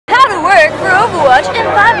Overwatch in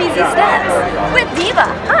 5 easy steps with Diva.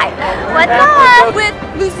 Hi. What's up? With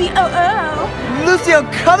Lucio. Lucio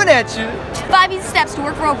coming at you. 5 easy steps to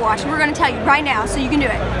work for Overwatch. We're going to tell you right now so you can do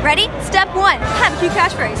it. Ready? Step 1. Have a cute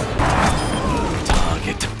catchphrase.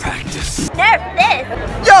 Target to practice. Nerf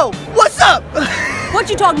this. Yo, what's up? What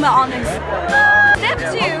you talking about, Onyx? Step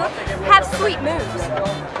 2. Have sweet moves.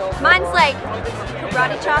 Mine's like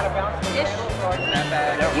karate chop-ish.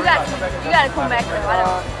 You gotta come back though. I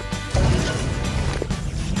don't.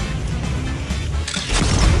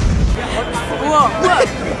 Whoa.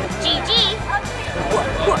 GG.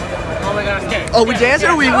 Oh, we dance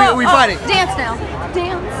or we fighting? Dance now.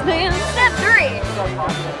 Dance. Step 3.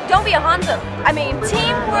 Don't be a Hanzo. I mean,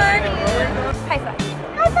 teamwork. High five.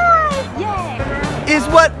 High five. Yay. Is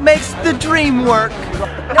what makes the dream work.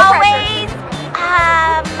 No always.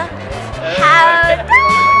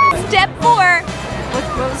 Step 4.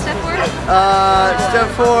 What was step 4? Step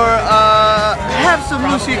 4. Have some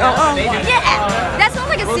Lucio. Yeah. That sounds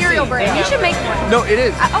like a cereal brand. You should make one. No, it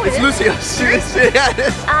is. It's Lucio. Yeah, it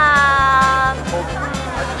is.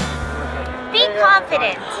 Be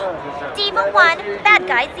confident. Diva 1, bad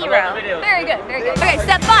guy 0. Very good. Okay,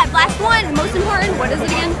 step 5, last one, most important. What is it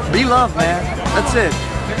again? Be loved, man. That's it.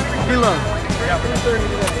 Be loved.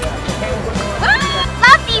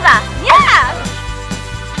 Love Diva. Yeah.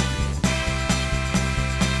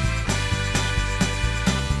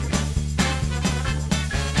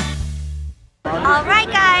 Alright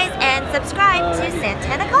guys, and subscribe to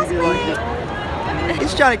Santana Cosplay.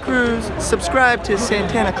 It's Johnny Cruz. Subscribe to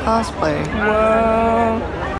Santana Cosplay. Whoa.